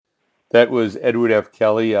That was Edward F.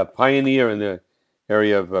 Kelly, a pioneer in the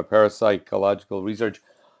area of parapsychological research.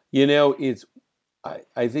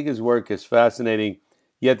 I think his work is fascinating,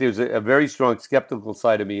 yet there's a very strong skeptical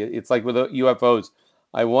side of me. It's like with UFOs.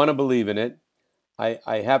 I want to believe in it.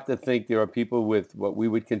 I have to think there are people with what we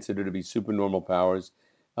would consider to be supernormal powers.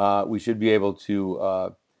 We should be able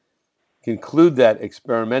to conclude that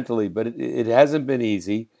experimentally, but it hasn't been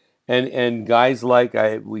easy. And guys like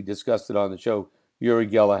we discussed it on the show, Uri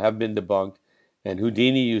Geller, have been debunked, and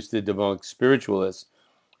Houdini used to debunk spiritualists.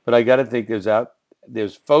 But I got to think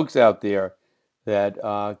there's folks out there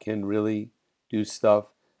that can really do stuff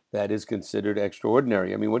that is considered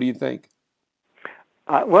extraordinary. I mean, what do you think?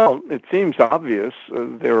 Well, it seems obvious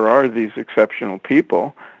there are these exceptional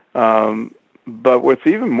people. But what's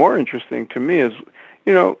even more interesting to me is,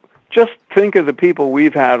 you know, just think of the people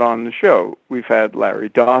we've had on the show. We've had Larry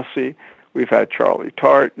Dossey, we've had Charlie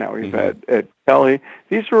Tart, now we've had Ed Kelly.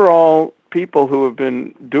 These are all people who have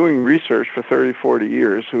been doing research for 30, 40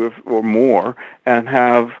 years, or more, and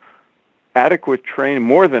have adequate training,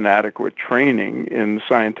 more than adequate training in the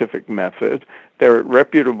scientific method. They're at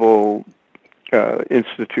reputable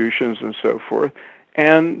institutions and so forth.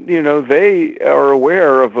 And, you know, they are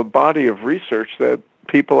aware of a body of research that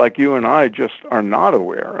people like you and I just are not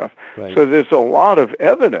aware of. Right. So there's a lot of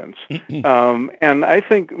evidence. And I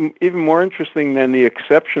think even more interesting than the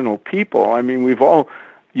exceptional people, I mean,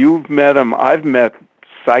 you've met them, I've met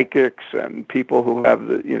psychics and people who have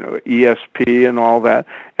the, you know, ESP and all that.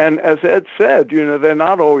 And as Ed said, you know, they're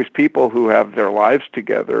not always people who have their lives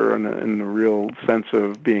together in the real sense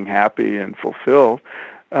of being happy and fulfilled,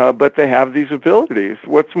 but they have these abilities.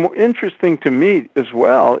 What's more interesting to me as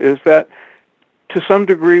well is that to some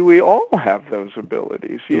degree we all have those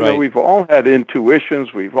abilities. You know, we've all had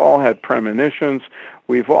intuitions, we've all had premonitions,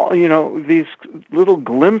 we've all, you know, these little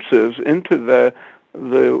glimpses into the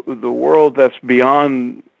world that's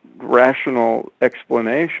beyond rational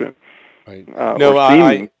explanation. Right. No,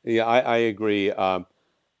 I agree.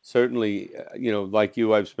 Certainly, you know, like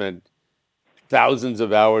you, I've spent thousands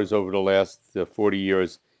of hours over the last 40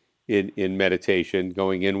 years in meditation,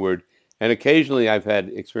 going inward, and occasionally I've had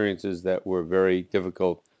experiences that were very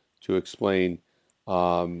difficult to explain,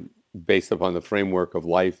 based upon the framework of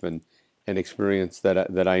life and experience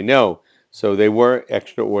that I know. So they were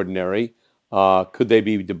extraordinary. Could they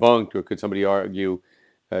be debunked, or could somebody argue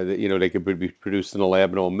that, you know, they could be produced in a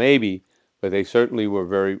lab? No, maybe, but they certainly were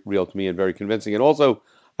very real to me and very convincing. And also,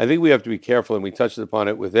 I think we have to be careful, and we touched upon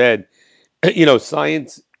it with Ed. You know,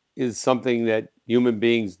 science is something that human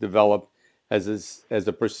beings develop as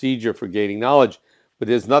a procedure for gaining knowledge, but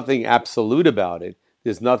there's nothing absolute about it.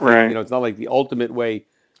 There's nothing, you know, it's not like the ultimate way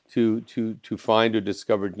to find or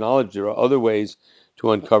discover knowledge. There are other ways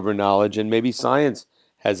to uncover knowledge, and maybe science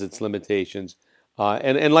has its limitations.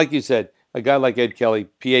 And like you said, a guy like Ed Kelly,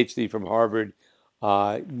 PhD from Harvard,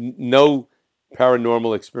 no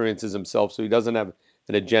paranormal experiences himself, so he doesn't have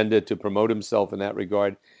an agenda to promote himself in that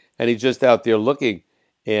regard, and he's just out there looking,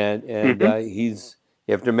 and he's,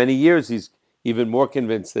 after many years, he's even more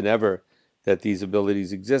convinced than ever that these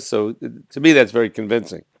abilities exist. So to me, that's very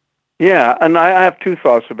convincing. Yeah, and I have two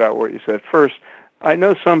thoughts about what you said. First, I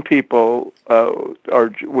know some people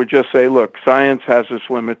would just say, look, science has its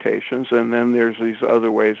limitations, and then there's these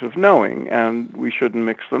other ways of knowing, and we shouldn't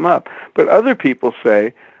mix them up. But other people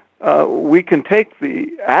say, we can take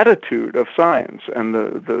the attitude of science and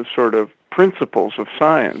the sort of principles of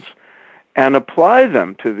science and apply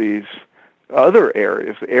them to these other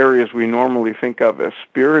areas we normally think of as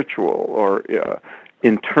spiritual or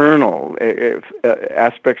internal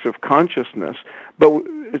aspects of consciousness. But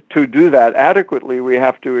to do that adequately, we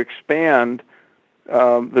have to expand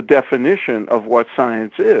the definition of what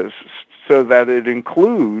science is so that it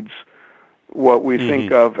includes what we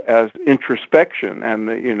think of as introspection and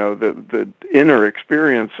the inner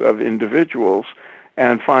experience of individuals,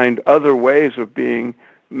 and find other ways of being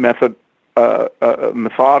methodical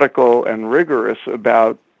and rigorous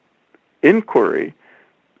about inquiry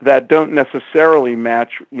that don't necessarily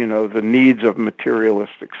match, the needs of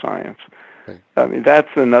materialistic science. Right. I mean, that's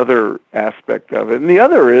another aspect of it. And the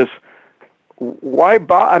other is, what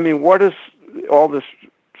is all this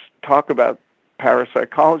talk about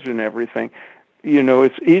parapsychology and everything?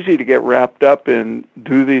 It's easy to get wrapped up in,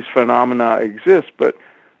 do these phenomena exist? But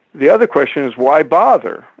the other question is, why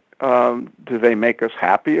bother? Do they make us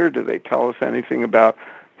happier? Do they tell us anything about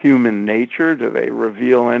human nature? Do they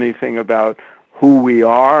reveal anything about who we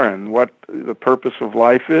are and what the purpose of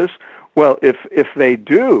life is? Well, if they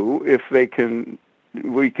do,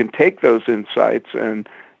 we can take those insights and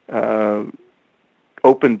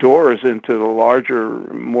open doors into the larger,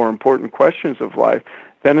 more important questions of life,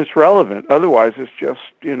 then it's relevant. Otherwise, it's just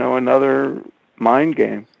another mind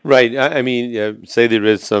game. Right. I mean, say there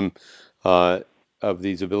is some uh, of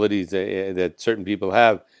these abilities that certain people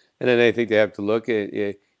have, and then I think they have to look at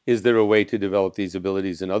is there a way to develop these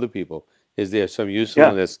abilities in other people? Is there some Yeah.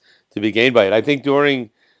 usefulness to be gained by it? I think during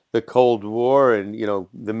the Cold War and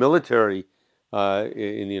the military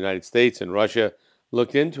in the United States and Russia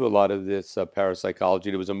looked into a lot of this parapsychology.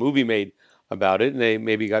 There was a movie made about it, and they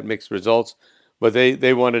maybe got mixed results, but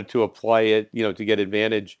they wanted to apply it, to get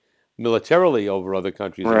advantage militarily over other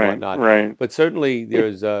countries and Right. whatnot. Right. But certainly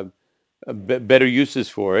there's better uses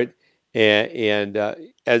for it, and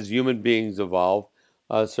as human beings evolve,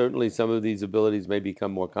 certainly some of these abilities may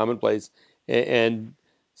become more commonplace, and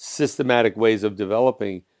systematic ways of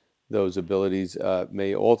developing those abilities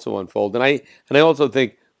may also unfold. And I also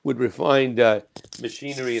think with refined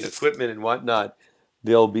machinery and equipment and whatnot,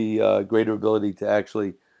 there'll be greater ability to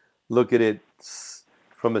actually look at it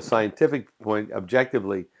from a scientific point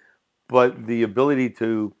objectively, but the ability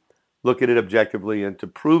to look at it objectively and to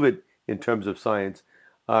prove it in terms of science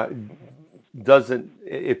uh, doesn't,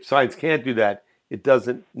 if science can't do that, it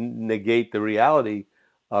doesn't negate the reality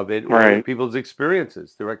of it or Right. people's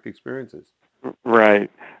experiences, direct experiences. Right.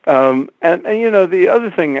 And the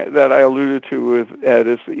other thing that I alluded to with Ed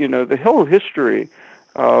is the whole history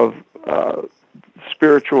of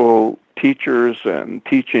spiritual teachers and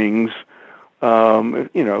teachings.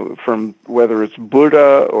 From whether it's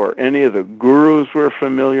Buddha or any of the gurus we're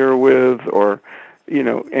familiar with, or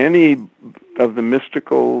any of the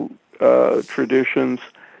mystical traditions,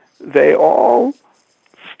 they all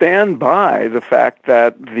stand by the fact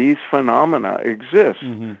that these phenomena exist.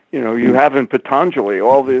 Mm-hmm. You have in Patanjali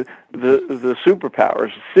all the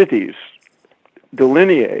superpowers, cities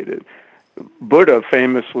delineated. Buddha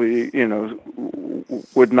famously,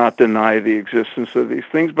 would not deny the existence of these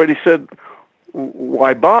things, but he said,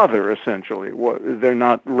 why bother, essentially? They're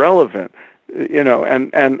not relevant.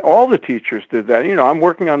 And all the teachers did that. I'm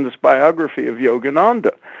working on this biography of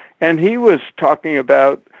Yogananda, and he was talking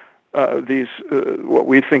about these, what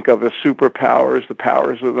we think of as superpowers, the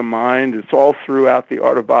powers of the mind. It's all throughout the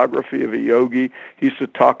autobiography of a yogi. He used to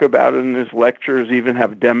talk about it in his lectures, even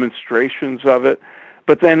have demonstrations of it.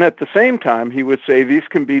 But then at the same time, he would say these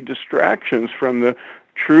can be distractions from the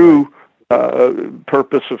true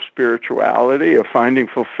purpose of spirituality, of finding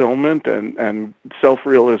fulfillment and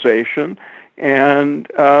self-realization. And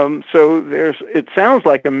so it sounds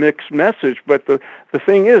like a mixed message, but the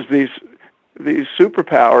thing is, these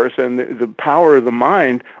superpowers and the power of the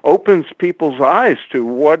mind opens people's eyes to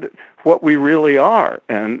what we really are,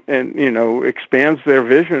 and expands their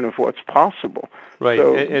vision of what's possible. Right.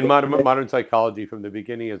 So And modern psychology from the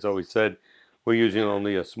beginning has always said we're using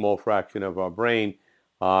only a small fraction of our brain.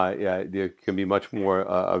 Yeah, there can be much more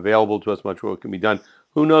available to us, much more can be done.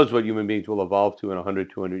 Who knows what human beings will evolve to in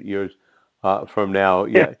 100, 200 years from now?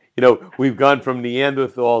 yeah, Yeah, we've gone from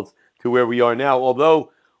Neanderthals to where we are now.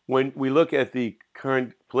 Although, when we look at the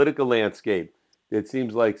current political landscape, it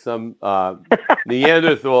seems like some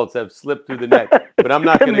Neanderthals have slipped through the net. But I'm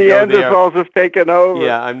not the going to go there. Neanderthals have taken over.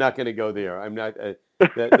 Yeah, I'm not going to go there. I'm not.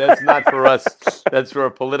 That's not for us. That's for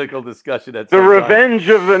a political discussion at The some time. revenge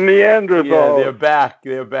of the Yeah, they're Neanderthals. back.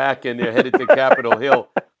 They're back, and they're headed to Capitol Hill.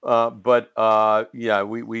 But yeah,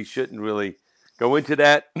 we shouldn't really go into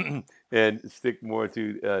that and stick more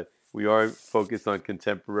to. We are focused on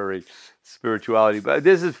contemporary spirituality, but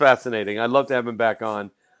this is fascinating. I'd love to have him back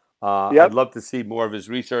on. I'd Yep. love to see more of his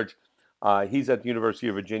research. He's at the University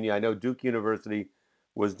of Virginia. I know Duke University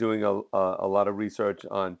was doing a lot of research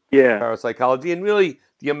on Yeah. parapsychology, and really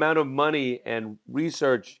the amount of money and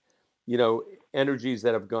research, energies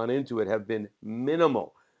that have gone into it have been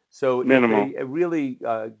minimal. So if Minimal. they really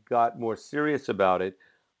got more serious about it,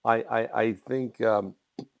 I think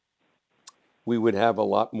we would have a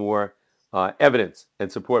lot more evidence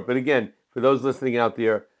and support. But again, for those listening out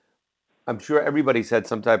there, I'm sure everybody's had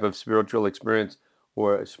some type of spiritual experience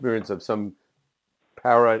or experience of some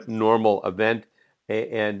paranormal event,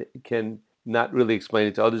 and can not really explain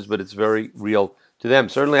it to others, but it's very real to them.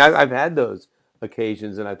 Certainly, I've had those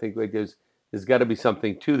occasions, and I think like there's got to be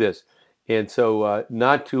something to this. And so,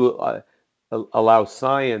 not to allow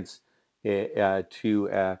science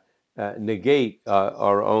to negate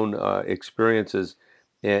our own experiences,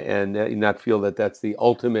 and not feel that that's the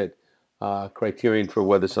ultimate criterion for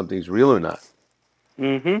whether something's real or not.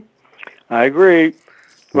 Mhm. I agree.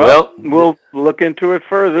 Well, Well, we'll look into it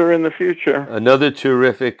further in the future. another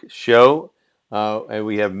terrific show, and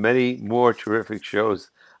we have many more terrific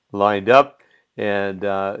shows lined up, and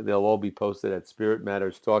they'll all be posted at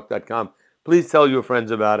spiritmatterstalk.com. Please tell your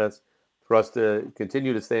friends about us for us to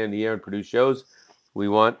continue to stay on the air and produce shows. we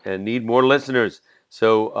want and need more listeners.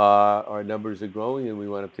 So our numbers are growing, and we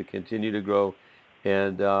want them to continue to grow.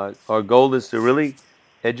 And our goal is to really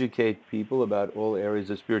educate people about all areas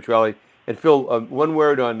of spirituality. And Phil, one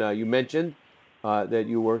word on you mentioned that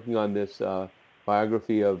you're working on this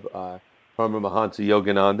biography of Paramahansa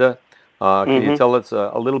Yogananda. Can you Hmm. tell us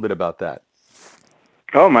a little bit about that?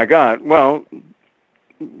 Oh my God! Well,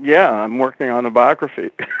 yeah, I'm working on a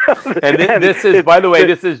biography, And and this is, by the way,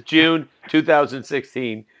 this is June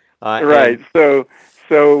 2016. right. And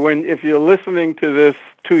So when if you're listening to this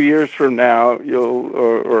 2 years from now,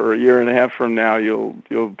 or a year and a half from now, you'll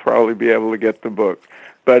probably be able to get the book.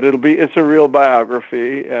 But it's a real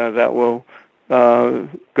biography that will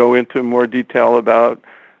go into more detail about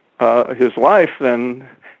his life than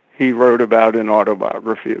he wrote about an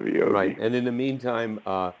autobiography of a right. yogi. And in the meantime,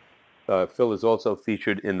 Phil is also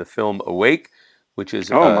featured in the film Awake, which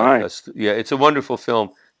is Oh my! yeah, it's a wonderful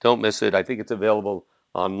film. Don't miss it. I think it's available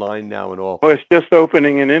online now and all. Well, it's just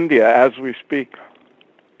opening in India as we speak.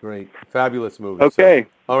 Great, fabulous movie. So, Okay.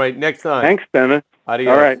 all right, next time. Thanks, Dennis. All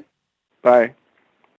Adios. right. Bye.